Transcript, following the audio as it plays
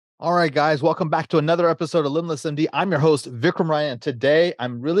All right, guys, welcome back to another episode of Limitless MD. I'm your host, Vikram Ryan. And today,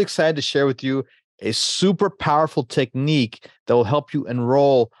 I'm really excited to share with you a super powerful technique that will help you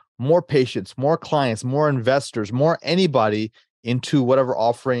enroll more patients, more clients, more investors, more anybody into whatever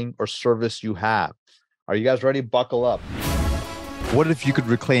offering or service you have. Are you guys ready? Buckle up. What if you could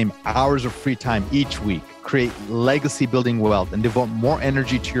reclaim hours of free time each week, create legacy building wealth, and devote more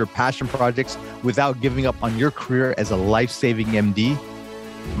energy to your passion projects without giving up on your career as a life-saving MD?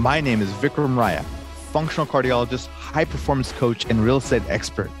 My name is Vikram Raya, functional cardiologist, high performance coach, and real estate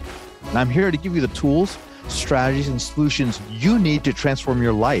expert. And I'm here to give you the tools, strategies, and solutions you need to transform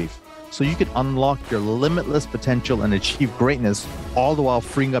your life so you can unlock your limitless potential and achieve greatness, all the while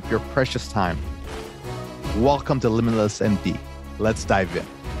freeing up your precious time. Welcome to Limitless MD. Let's dive in.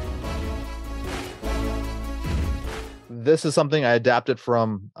 This is something I adapted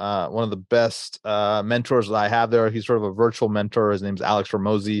from one of the best mentors that I have there. He's sort of a virtual mentor. His name's Alex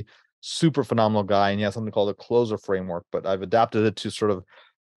Ramosi, super phenomenal guy. And he has something called a closer framework, but I've adapted it to sort of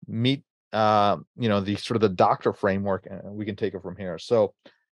meet, the sort of the doctor framework, and we can take it from here. So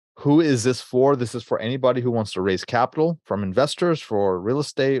who is this for? This is for anybody who wants to raise capital from investors for real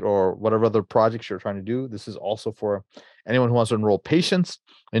estate or whatever other projects you're trying to do. This is also for anyone who wants to enroll patients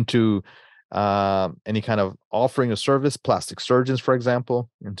into any kind of offering a service, plastic surgeons, for example,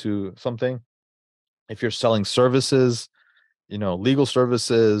 into something. If you're selling services, legal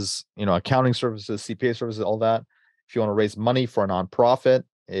services, accounting services, CPA services, all that. If you want to raise money for a nonprofit,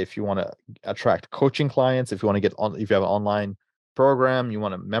 if you want to attract coaching clients, if you want to get on, if you have an online program, you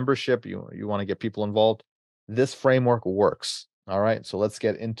want a membership, you want to get people involved, this framework works. All right, so let's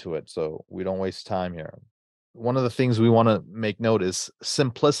get into it so we don't waste time here. One of the things we want to make note is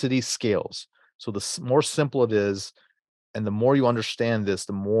simplicity scales. So the more simple it is, and the more you understand this,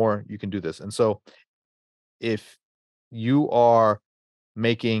 the more you can do this. And so if you are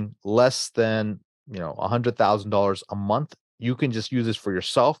making less than $100,000 a month, you can just use this for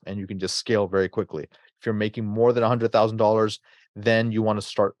yourself and you can just scale very quickly. If you're making more than $100,000, then you want to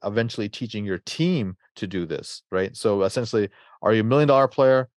start eventually teaching your team to do this, right? So essentially, are you $1 million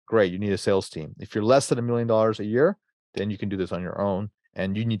player? Great, you need a sales team. If you're less than $1 million a year, then you can do this on your own,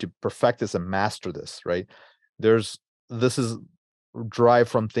 and you need to perfect this and master this, right? This is derived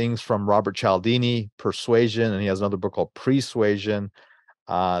from things from Robert Cialdini, Persuasion, and he has another book called Persuasion.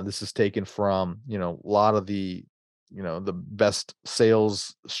 This is taken from a lot of the the best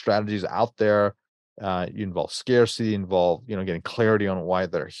sales strategies out there. You involve scarcity, involve getting clarity on why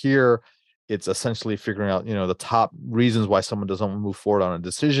they're here. It's essentially figuring out the top reasons why someone doesn't move forward on a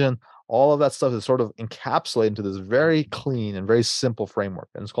decision. All of that stuff is sort of encapsulated into this very clean and very simple framework,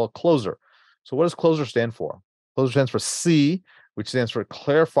 and it's called Closer. So what does Closer stand for? Closer stands for C, which stands for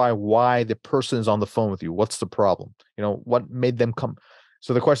clarify why the person is on the phone with you. What's the problem? What made them come?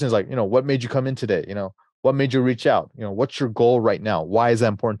 So the question is like, what made you come in today? What made you reach out? What's your goal right now? Why is that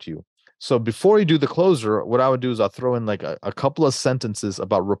important to you? So before you do the closer, what I would do is I'll throw in like a couple of sentences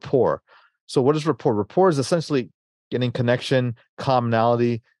about rapport. So what is rapport? Rapport is essentially getting connection,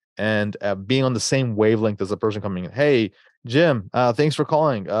 commonality, and being on the same wavelength as the person coming in. Hey, Jim, thanks for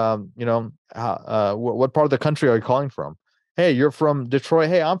calling. What part of the country are you calling from? Hey, you're from Detroit.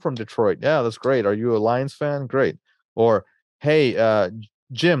 Hey, I'm from Detroit. Yeah, that's great. Are you a Lions fan? Great. Or, hey,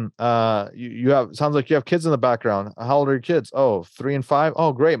 Jim, you have sounds like you have kids in the background. How old are your kids? Oh, 3 and 5.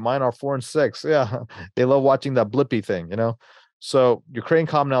 Oh, great. Mine are 4 and 6. Yeah, they love watching that Blippy thing. So you're creating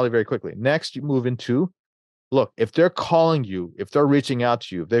commonality very quickly. Next, you move into look. If they're calling you, if they're reaching out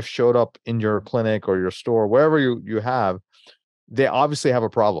to you, if they've showed up in your clinic or your store, wherever you have, they obviously have a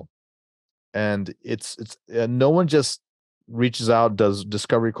problem, and it's no one just reaches out, does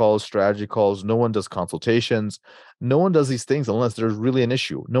discovery calls, strategy calls. No one does consultations. No one does these things unless there's really an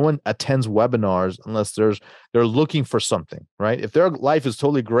issue. No one attends webinars unless they're looking for something, right? If their life is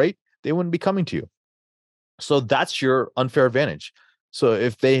totally great, they wouldn't be coming to you. So that's your unfair advantage. So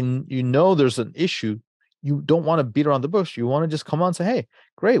if there's an issue, you don't want to beat around the bush. You want to just come on and say, hey,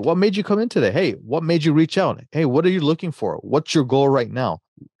 great. What made you come in today? Hey, what made you reach out? Hey, what are you looking for? What's your goal right now?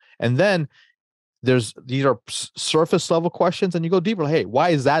 And then these are surface level questions, and you go deeper. Hey, why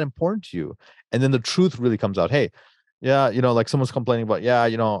is that important to you? And then the truth really comes out. Hey, yeah, like someone's complaining about, yeah,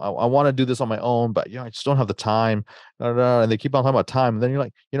 I want to do this on my own, but I just don't have the time. And they keep on talking about time. And then you're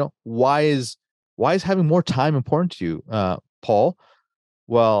like, why is having more time important to you, Paul?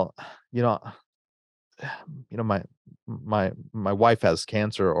 Well, you know, my wife has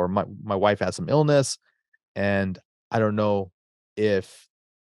cancer, or my wife has some illness, and I don't know if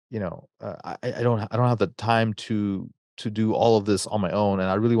I don't have the time to do all of this on my own, and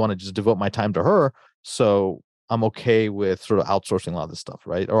I really want to just devote my time to her. So I'm okay with sort of outsourcing a lot of this stuff,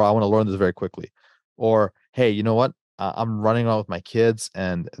 right? Or I want to learn this very quickly. Or, hey, you know what? I'm running around with my kids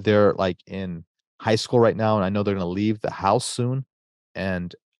and they're like in high school right now, and I know they're going to leave the house soon.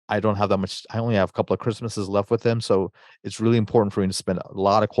 And I don't have that much. I only have a couple of Christmases left with them. So it's really important for me to spend a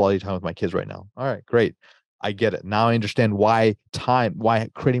lot of quality time with my kids right now. All right, great. I get it. Now I understand why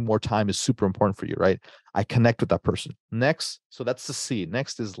creating more time is super important for you, right? I connect with that person. Next, so that's the C.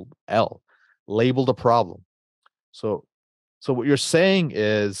 Next is L, label the problem. So, so what you're saying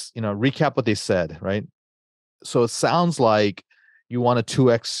is, recap what they said, right? So it sounds like you want to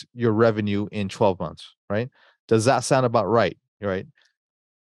 2x your revenue in 12 months, right? Does that sound about right? Right.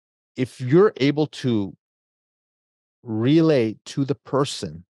 If you're able to relay to the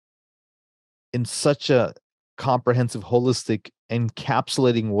person in such a comprehensive, holistic,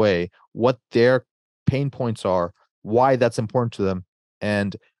 encapsulating way what their pain points are, why that's important to them,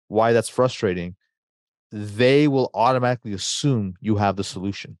 and why that's frustrating, they will automatically assume you have the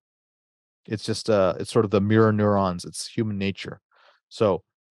solution. It's just it's sort of the mirror neurons. It's human nature. So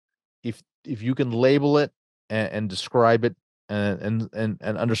if you can label it and describe it and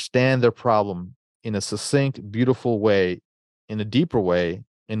understand their problem in a succinct, beautiful way, in a deeper way,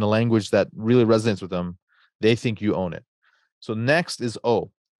 in a language that really resonates with them, they think you own it. So next is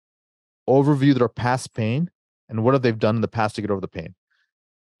O, overview their past pain and what have they done in the past to get over the pain.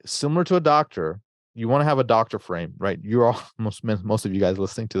 Similar to a doctor, you want to have a doctor frame, right? You're all most of you guys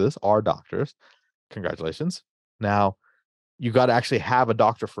listening to this are doctors. Congratulations. Now you got to actually have a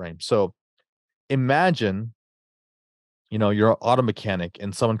doctor frame. So imagine, you're an auto mechanic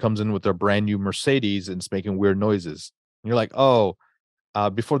and someone comes in with their brand new Mercedes and it's making weird noises. And you're like, oh,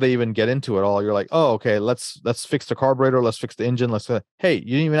 before they even get into it all, you're like, oh, okay, let's fix the carburetor, let's fix the engine, hey, you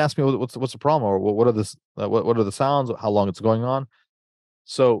didn't even ask me what's the problem, or what are this, what are the sounds, how long it's going on.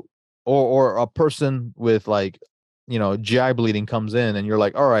 So, or a person with like, GI bleeding comes in and you're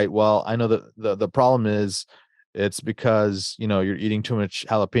like, all right, well, I know that the problem is it's because, you're eating too much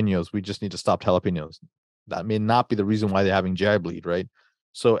jalapenos. We just need to stop jalapenos. That may not be the reason why they're having GI bleed, right?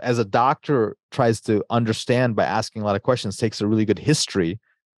 So as a doctor tries to understand by asking a lot of questions, takes a really good history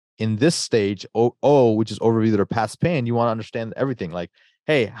in this stage, which is overview their past pain, you want to understand everything. Like,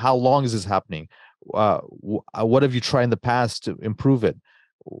 hey, how long is this happening? What have you tried in the past to improve it?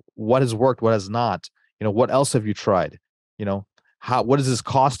 What has worked? What has not? What else have you tried? What is this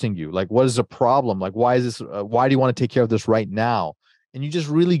costing you? Like, what is the problem? Like, why is this? Why do you want to take care of this right now? And you just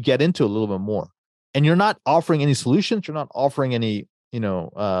really get into it a little bit more. And you're not offering any solutions. You're not offering any,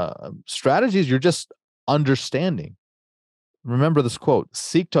 strategies. You're just understanding. Remember this quote: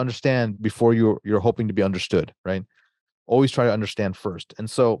 seek to understand before you're hoping to be understood, right? Always try to understand first. And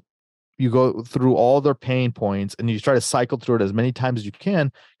so you go through all their pain points and you try to cycle through it as many times as you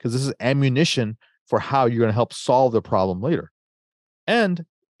can, because this is ammunition for how you're going to help solve the problem later. And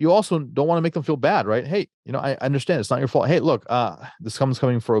you also don't want to make them feel bad, right? Hey, I understand it's not your fault. Hey, look, this comes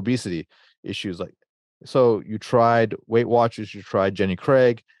coming for obesity issues. Like, so you tried Weight Watchers, you tried Jenny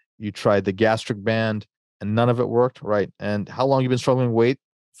Craig, you tried the gastric band, and none of it worked, right? And how long you been struggling with weight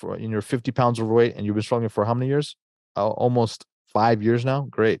for? You're 50 pounds overweight, and you've been struggling for how many years? Almost 5 years now.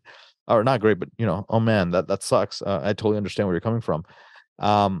 Great, or not great, but oh man, that sucks. I totally understand where you're coming from.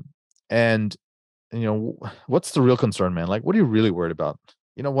 And what's the real concern, man? Like, what are you really worried about?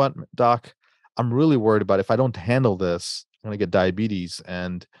 You know what, doc? I'm really worried about if I don't handle this, I'm gonna get diabetes,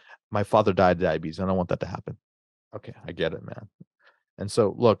 and my father died of diabetes. I don't want that to happen. Okay, I get it, man. And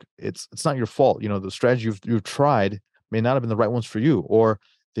so, look, it's not your fault. The strategy you've tried may not have been the right ones for you, or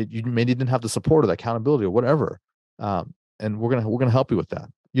that you maybe didn't have the support or the accountability or whatever. And we're gonna help you with that.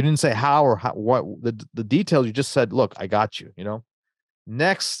 You didn't say how or what the details. You just said, look, I got you.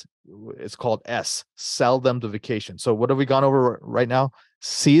 Next, it's called S, sell them the vacation. So what have we gone over right now?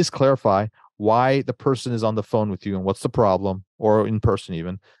 C is clarify why the person is on the phone with you and what's the problem, or in person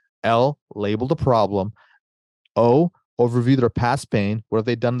even. L, label the problem. O, overview their past pain. What have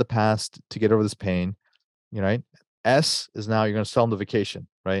they done in the past to get over this pain? Right? S is now you're going to sell them the vacation,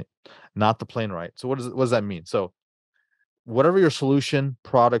 right? Not the plane ride. So what does that mean? So whatever your solution,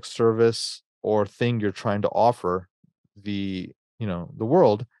 product, service, or thing you're trying to offer the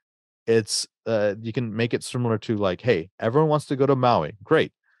world, it's you can make it similar to like, hey, everyone wants to go to Maui.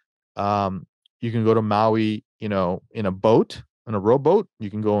 Great. You can go to Maui, in a boat, in a rowboat. You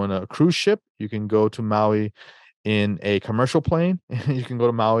can go in a cruise ship. You can go to Maui in a commercial plane. You can go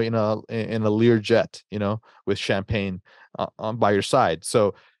to Maui in a Lear jet, with champagne by your side.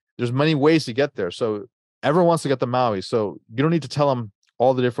 So there's many ways to get there. So everyone wants to get to Maui. So you don't need to tell them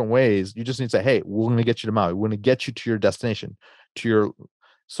all the different ways. You just need to say, hey, we're going to get you to Maui. We're going to get you to your destination, to your.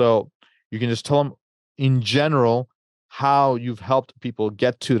 So you can just tell them, in general, how you've helped people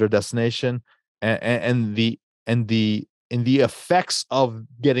get to their destination, and the effects of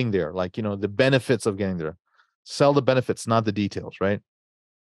getting there, like, the benefits of getting there. Sell the benefits, not the details, right?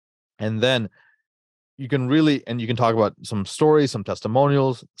 And then you can talk about some stories, some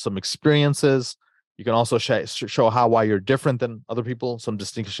testimonials, some experiences. You can also show why you're different than other people, some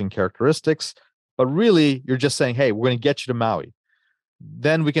distinguishing characteristics. But really, you're just saying, hey, we're going to get you to Maui.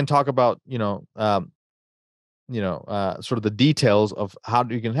 Then we can talk about, sort of the details of how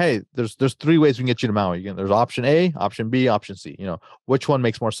you can, hey, there's three ways we can get you to Maui. There's option A, option B, option C. Which one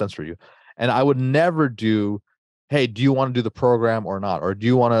makes more sense for you? And I would never do, hey, do you want to do the program or not? Or do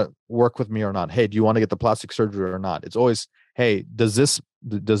you want to work with me or not? Hey, do you want to get the plastic surgery or not? It's always, hey, does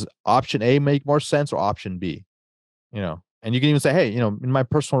option A make more sense or option B? And you can even say, hey, in my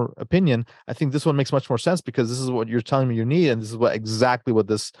personal opinion, I think this one makes much more sense because this is what you're telling me you need, and this is exactly what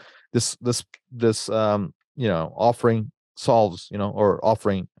this offering solves, or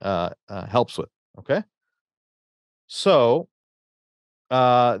offering helps with. Okay. So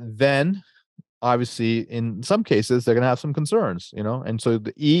then obviously in some cases they're going to have some concerns, and so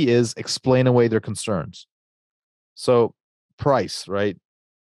the E is explain away their concerns. So price, right?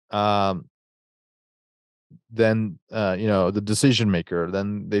 Then the decision maker,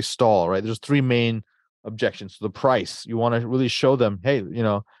 then they stall, right? There's three main objections. The price, you want to really show them, hey,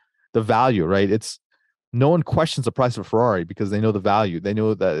 the value, right? It's no one questions the price of a Ferrari because they know the value. They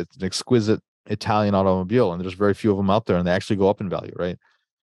know that it's an exquisite Italian automobile, and there's very few of them out there, and they actually go up in value, right?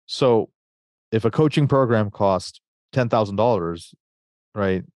 So if a coaching program costs $10,000,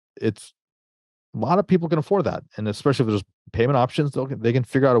 right, it's a lot of people can afford that, and especially if there's payment options, they can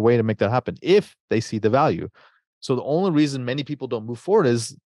figure out a way to make that happen if they see the value. So the only reason many people don't move forward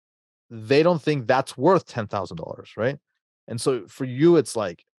is they don't think that's worth $10,000, right? And so for you, it's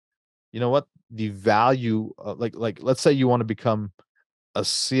like, you know what, the value, like let's say you want to become a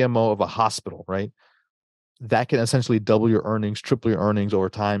CMO of a hospital, right? That can essentially double your earnings, triple your earnings over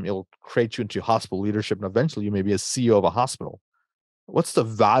time. It'll create you into hospital leadership, and eventually you may be a CEO of a hospital. What's the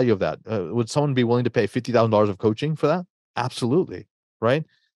value of that? Would someone be willing to pay $50,000 of coaching for that? Absolutely, right?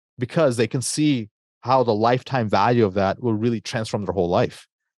 Because they can see how the lifetime value of that will really transform their whole life.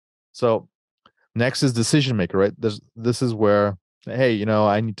 So next is decision maker, right? This is where, hey,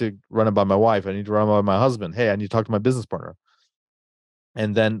 I need to run it by my wife. I need to run it by my husband. Hey, I need to talk to my business partner.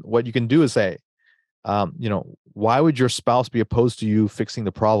 And then what you can do is say, why would your spouse be opposed to you fixing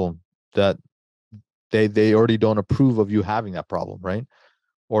the problem that they already don't approve of you having that problem, right?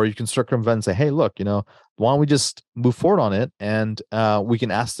 Or you can circumvent and say, hey, look, why don't we just move forward on it, and we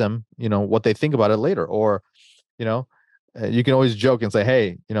can ask them, what they think about it later. Or, you can always joke and say,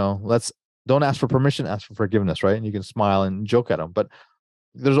 hey, let's don't ask for permission, ask for forgiveness, right? And you can smile and joke at them. But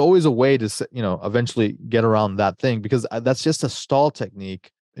there's always a way to, eventually get around that thing, because that's just a stall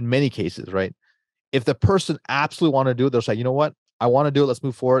technique in many cases, right? If the person absolutely want to do it, they'll say, you know what, I want to do it. Let's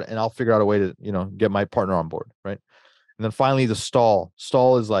move forward, and I'll figure out a way to, get my partner on board, right? And then finally, the stall.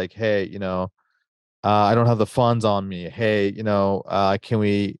 Stall is like, hey, I don't have the funds on me. Hey, can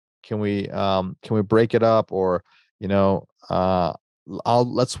we break it up? Or,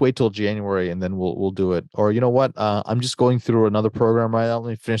 let's wait till January and then we'll do it. Or, what, I'm just going through another program right now. Let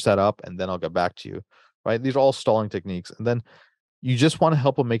me finish that up and then I'll get back to you. Right? These are all stalling techniques. And then you just want to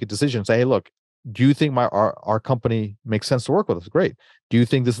help them make a decision. Say, hey, look, do you think our company makes sense to work with us? Great. Do you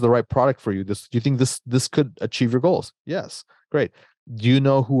think this is the right product for you? Do you think this could achieve your goals? Yes. Great. Do you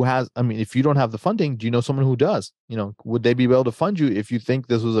know who has, I mean, if you don't have the funding, do you know someone who does? Would they be able to fund you if you think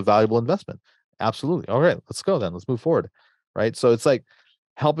this was a valuable investment? Absolutely. All right, let's go then. Let's move forward. Right. So it's like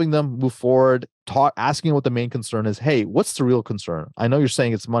helping them move forward, asking what the main concern is. Hey, what's the real concern? I know you're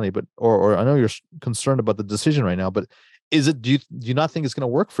saying it's money, but or I know you're concerned about the decision right now, but do you not think it's going to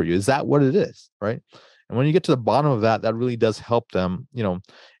work for you? Is that what it is? Right. And when you get to the bottom of that, that really does help them,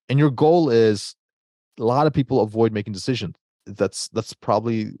 and your goal is, a lot of people avoid making decisions. That's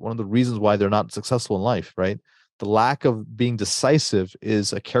probably one of the reasons why they're not successful in life, right? The lack of being decisive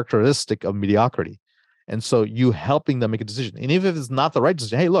is a characteristic of mediocrity. And so you helping them make a decision. And even if it's not the right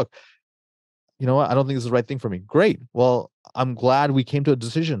decision, hey, look, you know what? I don't think this is the right thing for me. Great. Well, I'm glad we came to a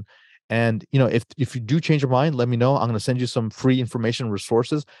decision. And if you do change your mind, let me know. I'm going to send you some free information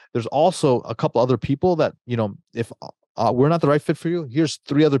resources. There's also a couple other people that, if we're not the right fit for you, here's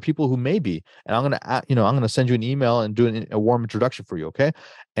 3 other people who may be. And I'm going to send you an email and do a warm introduction for you. Okay.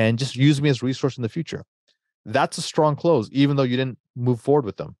 And just use me as a resource in the future. That's a strong close, even though you didn't move forward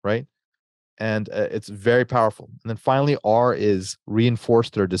with them. Right. And it's very powerful. And then finally, R is reinforce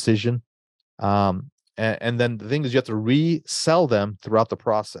their decision. And then the thing is, you have to resell them throughout the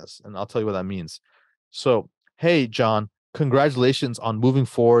process. And I'll tell you what that means. So, hey, John, congratulations on moving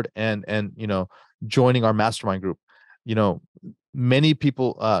forward and joining our mastermind group. You know, many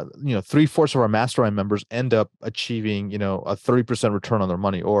people, 3/4 of our mastermind members end up achieving, a 30% return on their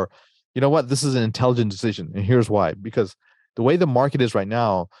money. Or, you know what, this is an intelligent decision, and here's why. Because the way the market is right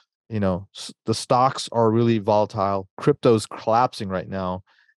now, the stocks are really volatile. Crypto's collapsing right now,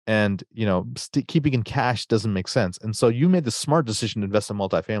 and keeping in cash doesn't make sense. And so you made the smart decision to invest in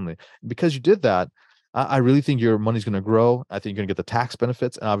multifamily. Because you did that, I really think your money's going to grow. I think you're going to get the tax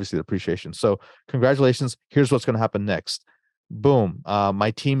benefits and obviously the appreciation. So congratulations. Here's what's going to happen next. Boom.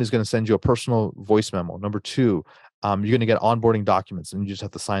 My team is going to send you a personal voice memo. Number two, you're going to get onboarding documents, and you just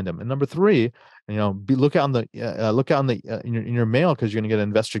have to sign them. And number three, look out in your mail, because you're going to get an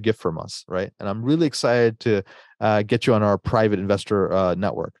investor gift from us, right? And I'm really excited to get you on our private investor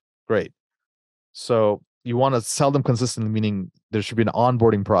network. Great. So you want to sell them consistently, meaning there should be an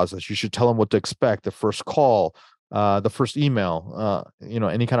onboarding process. You should tell them what to expect, the first call, the first email,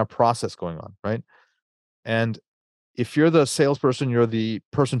 any kind of process going on, right? And if you're the salesperson, you're the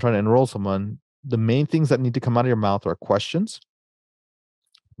person trying to enroll someone, the main things that need to come out of your mouth are questions,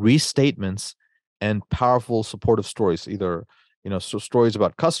 restatements, and powerful supportive stories. Either, stories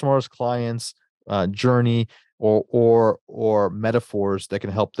about customers, clients, journey, or metaphors that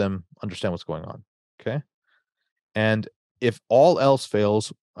can help them understand what's going on. Okay. And if all else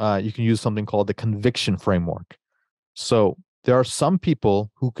fails, you can use something called the conviction framework. So there are some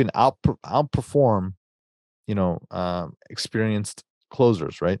people who can outperform, experienced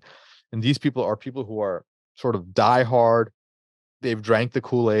closers, right? And these people are people who are sort of diehard. They've drank the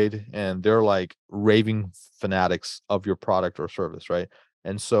Kool-Aid, and they're like raving fanatics of your product or service, right?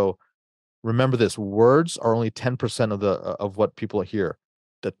 And so remember this: words are only 10% of what people hear.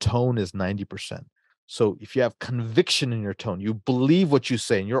 The tone is 90%. So if you have conviction in your tone, you believe what you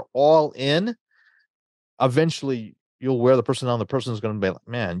say, and you're all in, eventually you'll wear the person down. The person is going to be like,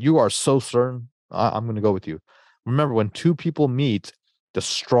 man, you are so certain. I'm going to go with you. Remember, when two people meet, the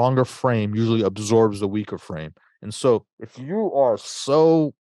stronger frame usually absorbs the weaker frame. And so if you are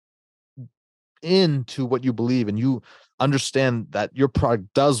so into what you believe, and you understand that your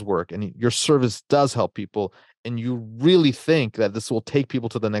product does work and your service does help people, and you really think that this will take people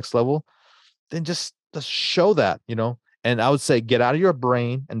to the next level, then just show that, and I would say get out of your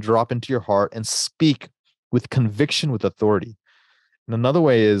brain and drop into your heart and speak with conviction, with authority. And another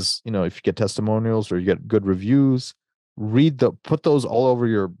way is, if you get testimonials or you get good reviews, put those all over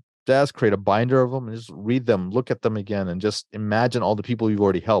your desk, create a binder of them, and just read them, look at them again, and just imagine all the people you've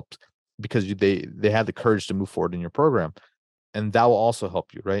already helped, because they had the courage to move forward in your program. And that will also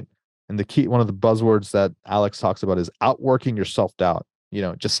help you, right? And one of the buzzwords that Alex talks about is outworking your self-doubt.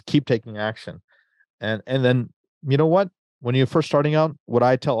 Just keep taking action. And then, you know what? When you're first starting out, what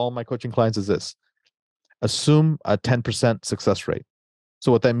I tell all my coaching clients is this: assume a 10% success rate.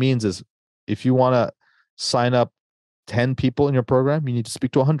 So what that means is, if you want to sign up 10 people in your program, you need to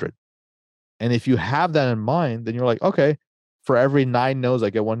speak to 100. And if you have that in mind, then you're like, okay, for every 9 no's, I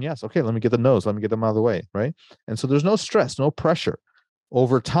get 1 yes. Okay, let me get the no's. Let me get them out of the way, right? And so there's no stress, no pressure.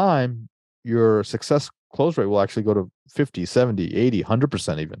 Over time, your success close rate will actually go to 50, 70, 80,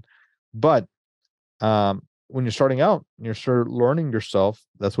 100% even. But when you're starting out, you're sort of learning yourself.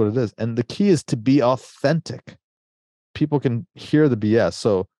 That's what it is. And the key is to be authentic. People can hear the BS.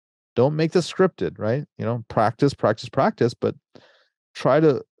 So don't make this scripted, right? Practice, but try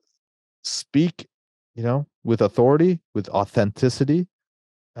to speak, with authority, with authenticity,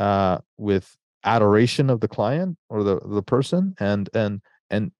 with adoration of the client or the person, and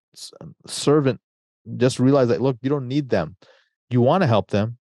servant. Just realize that, look, you don't need them. You want to help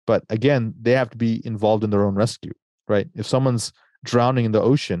them, but again, they have to be involved in their own rescue, right? If someone's drowning in the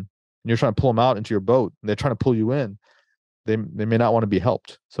ocean and you're trying to pull them out into your boat, and they're trying to pull you in, they may not want to be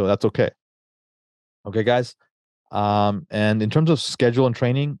helped. So that's okay. Okay, guys. And in terms of schedule and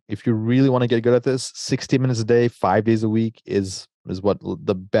training, if you really want to get good at this, 60 minutes a day, 5 days a week is what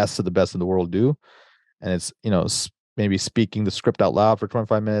the best of the world do. And it's, maybe speaking the script out loud for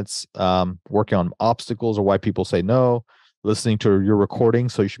 25 minutes, working on obstacles or why people say no, listening to your recording.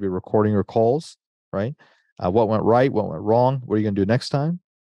 So you should be recording your calls, right? What went right, what went wrong, what are you going to do next time?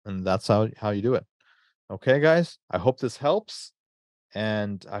 And that's how you do it. Okay, guys, I hope this helps.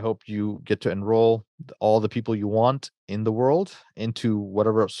 And I hope you get to enroll all the people you want in the world into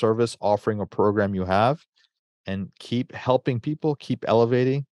whatever service, offering, or program you have, and keep helping people, keep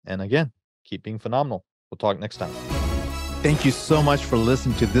elevating, and again, keep being phenomenal. We'll talk next time. Thank you so much for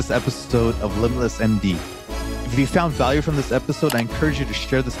listening to this episode of Limitless MD. If you found value from this episode, I encourage you to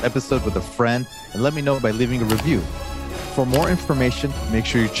share this episode with a friend and let me know by leaving a review. For more information, make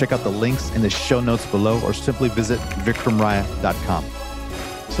sure you check out the links in the show notes below or simply visit vikramraya.com.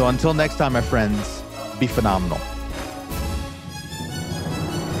 So until next time, my friends, be phenomenal.